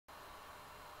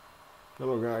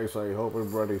Hello guys, I hope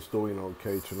everybody's doing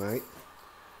okay tonight.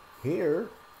 Here,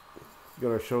 I'm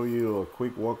gonna show you a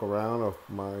quick walk around of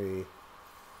my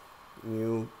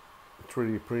new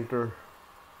 3D printer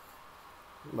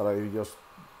that I just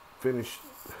finished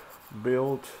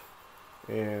built.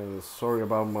 And sorry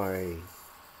about my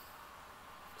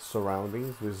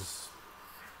surroundings. This is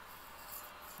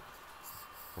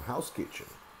a house kitchen.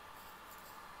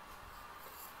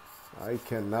 I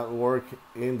cannot work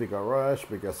in the garage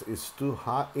because it's too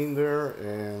hot in there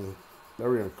and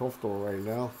very uncomfortable right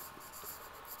now.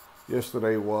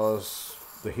 Yesterday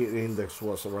the heat index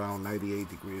was around 98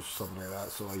 degrees, something like that,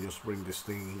 so I just bring this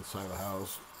thing inside the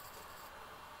house.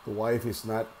 The wife is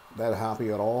not that happy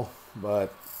at all,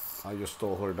 but I just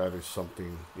told her that it's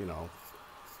something,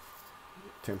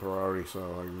 temporary,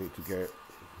 so I need to get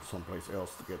someplace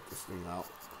else to get this thing out.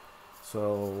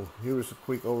 So here's a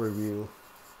quick overview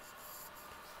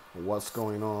what's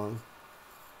going on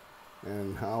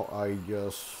and how I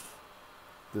just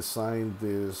designed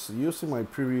this using my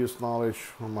previous knowledge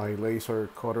from my laser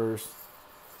cutters,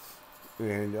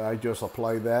 and I just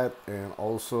apply that, and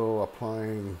also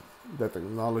applying the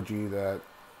technology that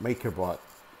MakerBot,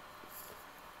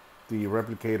 the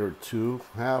Replicator 2,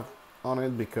 have on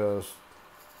it, because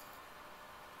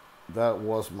that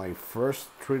was my first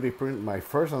 3D print, my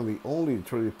first and the only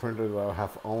 3D printer that I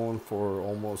have owned for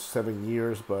almost 7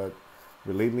 years. But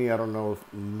believe me, I don't know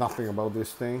nothing about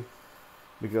this thing,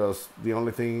 because the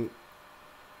only thing,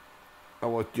 I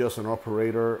was just an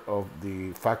operator of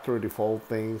the factory default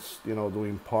things,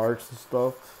 doing parts and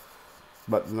stuff.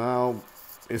 But now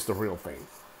it's the real thing.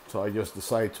 So I just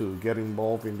decided to get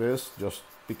involved in this, just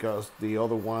because the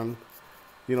other one,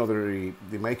 the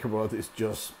MakerBot is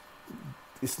just,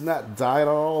 it's not died at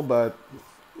all, but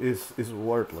it's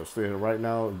worthless. Right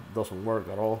now it doesn't work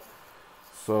at all.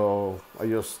 So I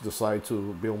just decided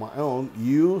to build my own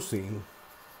using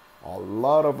a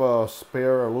lot of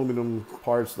spare aluminum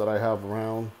parts that I have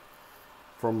around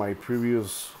from my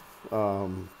previous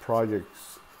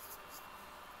projects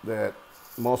that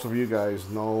most of you guys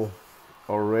know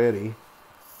already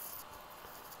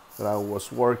that I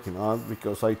was working on,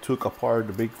 because I took apart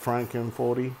the big Franken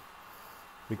 40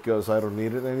 because I don't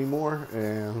need it anymore,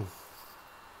 and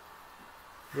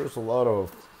there's a lot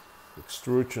of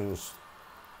extrusions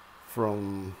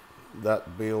from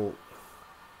that build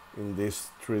in this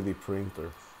 3D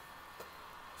printer.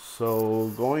 So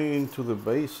going into the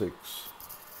basics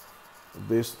of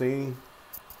this thing,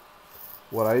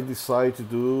 what I decided to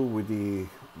do with the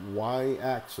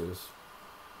Y-axis,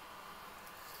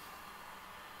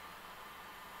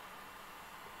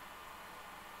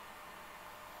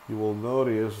 you will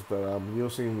notice that I'm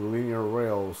using linear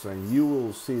rails, and you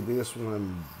will see this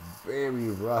one very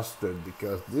rusted,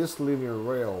 because this linear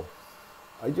rail,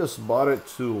 I just bought it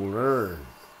to learn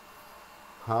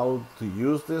how to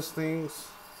use these things.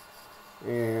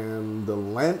 And the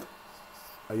length,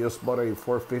 I just bought a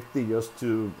 450 just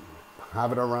to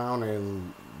have it around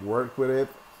and work with it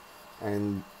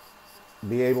and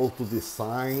be able to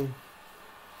design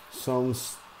some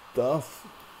stuff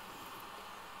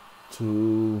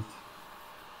to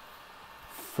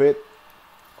fit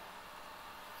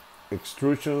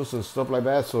extrusions and stuff like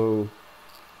that. So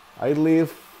I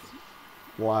live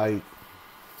like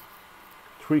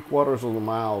 3/4 of a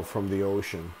mile from the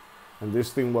ocean, and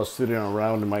this thing was sitting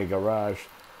around in my garage,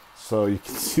 so you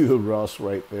can see the rust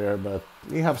right there, but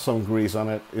you have some grease on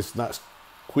it. It's not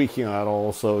squeaking at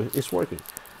all, so it's working.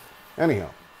 Anyhow,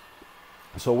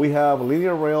 so we have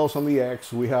linear rails on the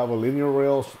X, we have a linear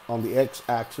rails on the X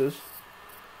axis,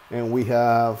 and we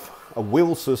have a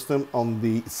wheel system on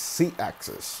the Z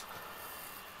axis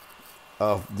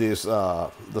of this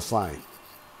design.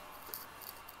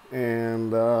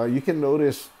 And you can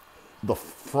notice the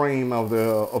frame of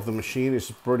the machine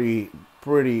is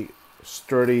pretty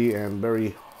sturdy and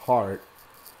very hard,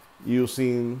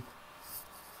 using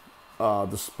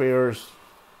the spares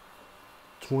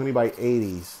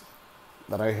 20x80s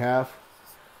that I have,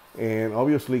 and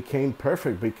obviously came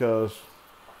perfect, because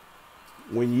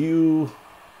when you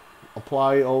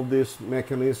apply all this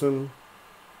mechanism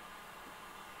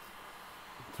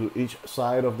to each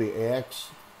side of the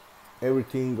X,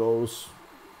 everything goes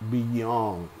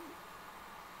beyond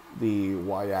the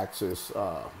Y-axis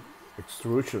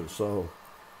extrusion, so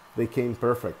they came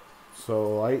perfect.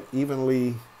 So I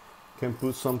evenly can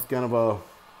put some kind of a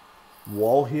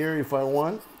wall here if I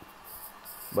want,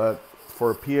 but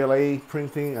for PLA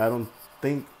printing I don't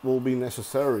think will be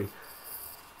necessary.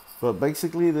 But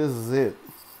basically this is it.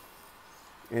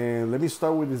 And let me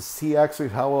start with the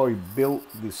Z-axis, how I built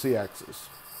the Z-axis.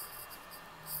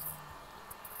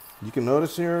 You can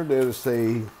notice here there's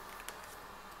a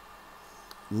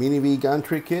mini V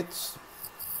gantry kits.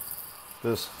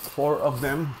 There's 4 of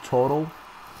them total.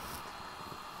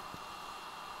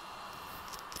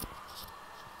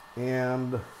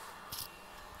 And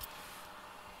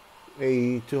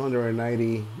a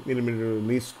 290 millimeter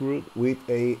lead screw with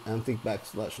a antique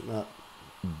backslash nut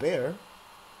there.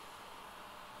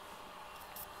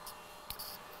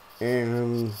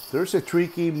 And there's a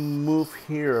tricky move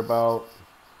here about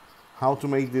how to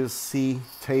make this C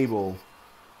table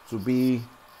to be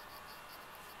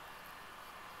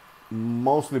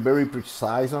mostly very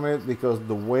precise on it, because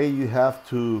the way you have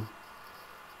to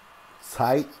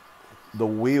tight the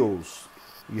wheels,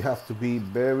 you have to be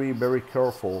very, very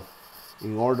careful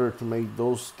in order to make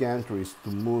those gantries to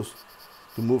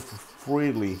move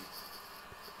freely,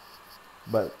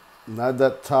 but not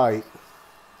that tight,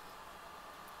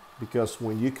 because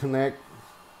when you connect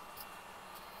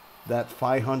that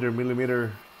 500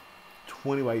 millimeter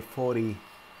 20 by 40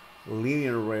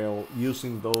 linear rail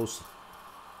using those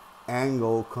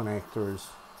angle connectors,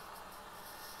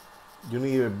 you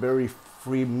need a very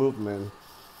free movement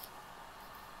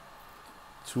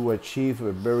to achieve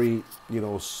a very,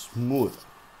 smooth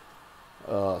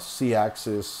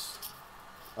C-axis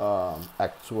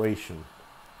actuation.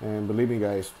 And believe me,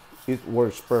 guys, it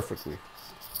works perfectly.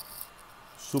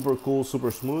 Super cool,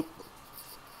 super smooth.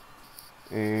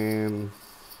 And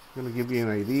I'm gonna give you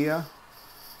an idea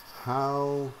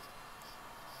how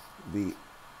the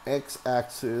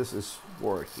X-axis is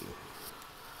working.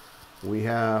 We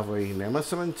have a NEMA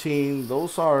 17.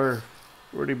 Those are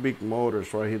really big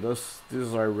motors right here.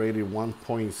 These are rated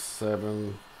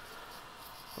 1.7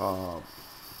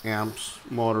 amps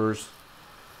motors.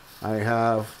 I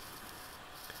have,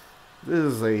 this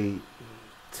is a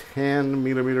 10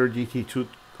 millimeter GT2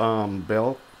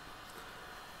 belt,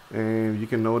 and you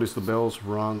can notice the belts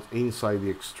run inside the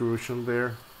extrusion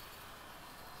there.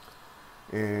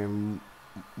 And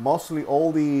mostly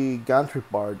all the gantry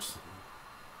parts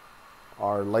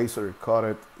are laser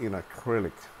coated in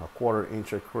acrylic, a 1/4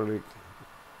 inch acrylic,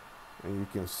 and you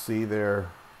can see there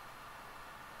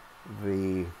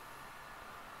the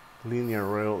linear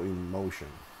rail in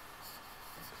motion.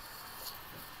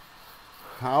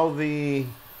 How the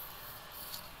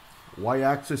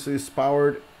Y-axis is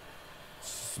powered,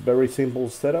 it's very simple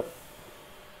setup.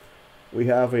 We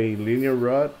have a linear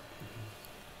rod,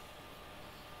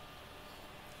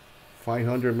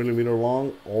 500 millimeter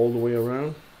long all the way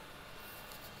around,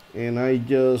 and I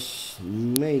just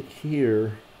make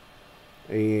here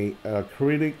a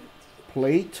acrylic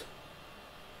plate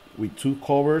with 2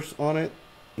 covers on it.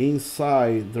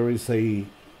 Inside there is a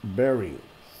bearing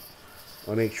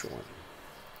on each one.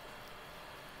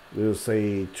 There's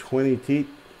a 20 teeth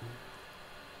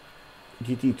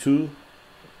GT2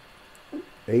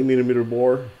 8 millimeter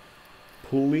bore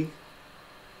pulley,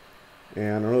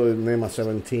 and another NEMA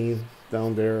 17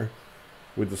 down there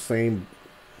with the same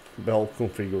belt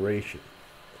configuration.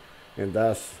 And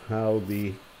that's how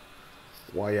the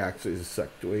Y-axis is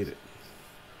actuated.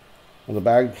 On the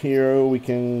back here we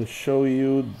can show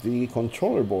you the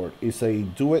controller board. It's a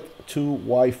Duet 2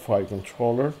 Wi-Fi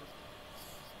controller.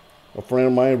 A friend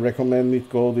of mine recommended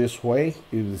go this way.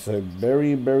 It is a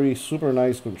very, very super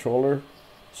nice controller,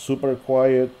 super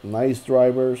quiet, nice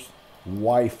drivers,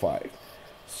 Wi-Fi.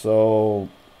 So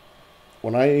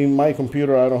when in my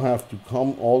computer, I don't have to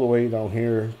come all the way down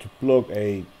here to plug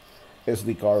a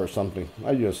SD card or something.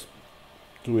 I just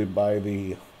do it by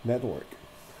the network.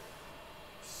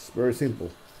 It's very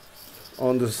simple.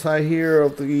 On the side here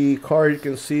of the card, you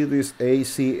can see this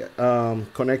AC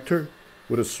connector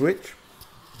with a switch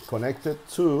connected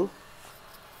to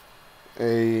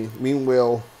a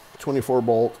Meanwheel 24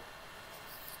 volt,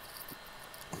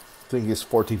 I think it's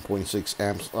 14.6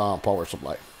 amps power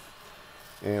supply.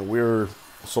 And we're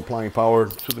supplying power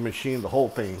to the machine, the whole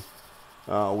thing,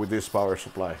 with this power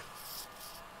supply.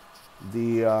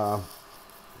 The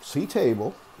C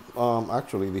table,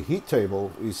 actually the heat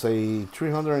table, is a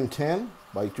 310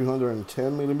 by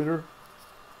 310 millimeter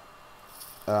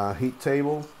heat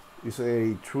table. It's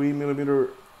a 3 millimeter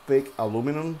thick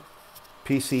aluminum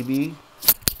PCB.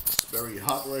 It's very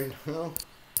hot right now.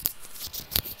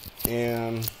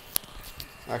 And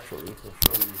actually,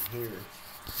 I'll show you here.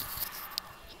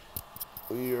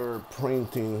 We are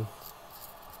printing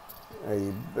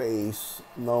a base,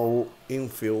 no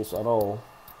infills at all.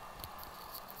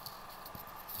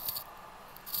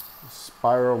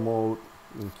 Spiral mode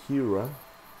in Cura.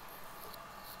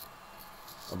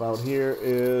 About here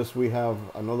is we have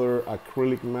another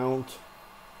acrylic mount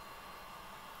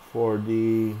for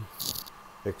the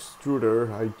extruder.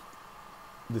 I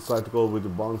decided to go with the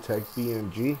Bondtech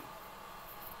BNG.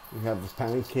 We have the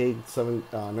pancake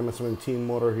number 17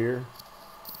 motor here,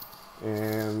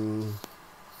 and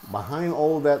behind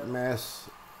all that mess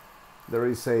there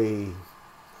is a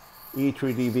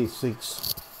E3D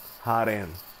V6 hot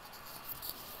end.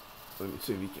 Let me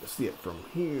see if you can see it from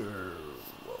here.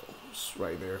 Whoa, it's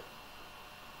right there.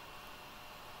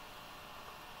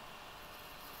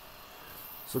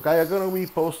 So guys, I'm gonna be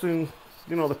posting,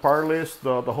 you know, the part list,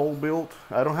 the whole build.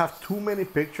 I don't have too many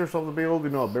pictures of the build, you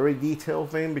know, a very detailed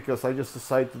thing, because I just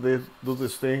decided to do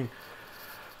this thing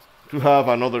to have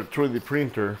another 3D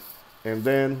printer. And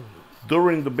then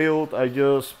during the build, I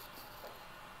just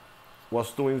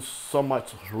was doing so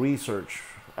much research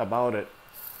about it,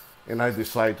 and I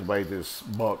decided to buy this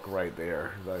book right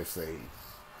there that is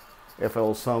a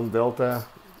FL Sound Delta,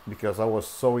 because I was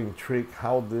so intrigued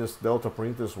how this Delta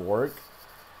printers work.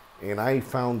 And I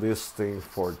found this thing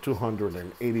for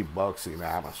 280 bucks in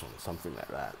Amazon, something like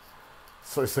that.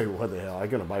 So I say, what the hell, I'm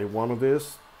gonna buy one of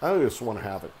this? I just want to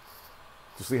have it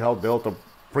to see how Delta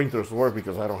printers work,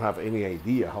 because I don't have any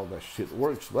idea how that shit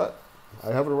works, but I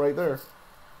have it right there.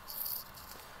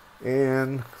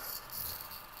 And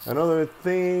another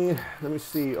thing, let me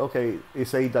see, okay,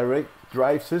 it's a direct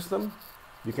drive system.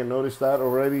 You can notice that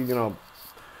already, you know,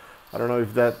 I don't know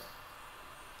if that,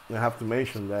 I have to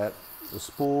mention that. The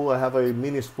spool, I have a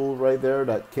mini spool right there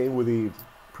that came with the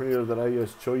printer that I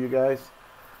just showed you guys.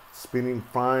 Spinning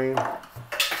fine.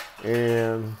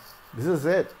 And this is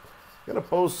it. I'm gonna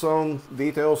post some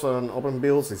details on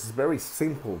Openbuilds. It's a very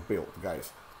simple build,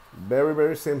 guys. Very,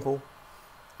 very simple.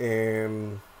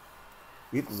 And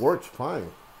it works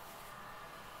fine.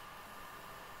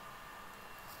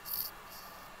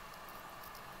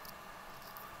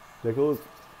 Take a look.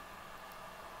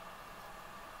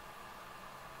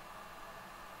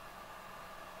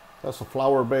 That's a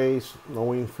flower base, no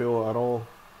infill at all.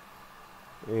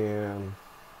 And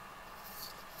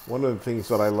one of the things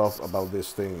that I love about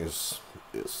this thing is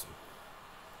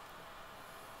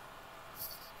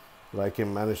that I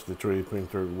can manage the 3D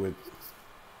printer with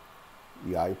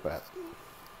the iPad.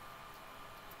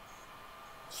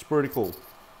 It's pretty cool.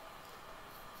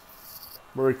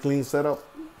 Very clean setup.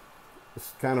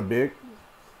 It's kind of big,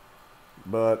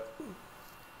 but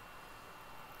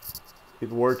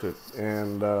it's worth it.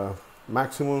 And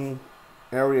maximum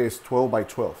area is 12 by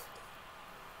 12.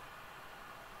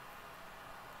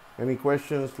 Any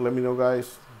questions, let me know,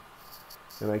 guys,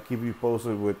 and I keep you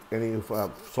posted with any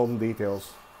some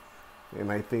details.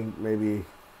 And I think maybe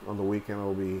on the weekend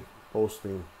I'll be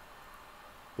posting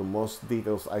the most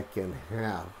details I can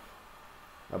have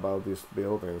about this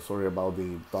build. And sorry about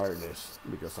the darkness,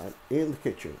 because I'm in the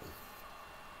kitchen.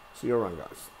 See you around,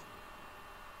 guys.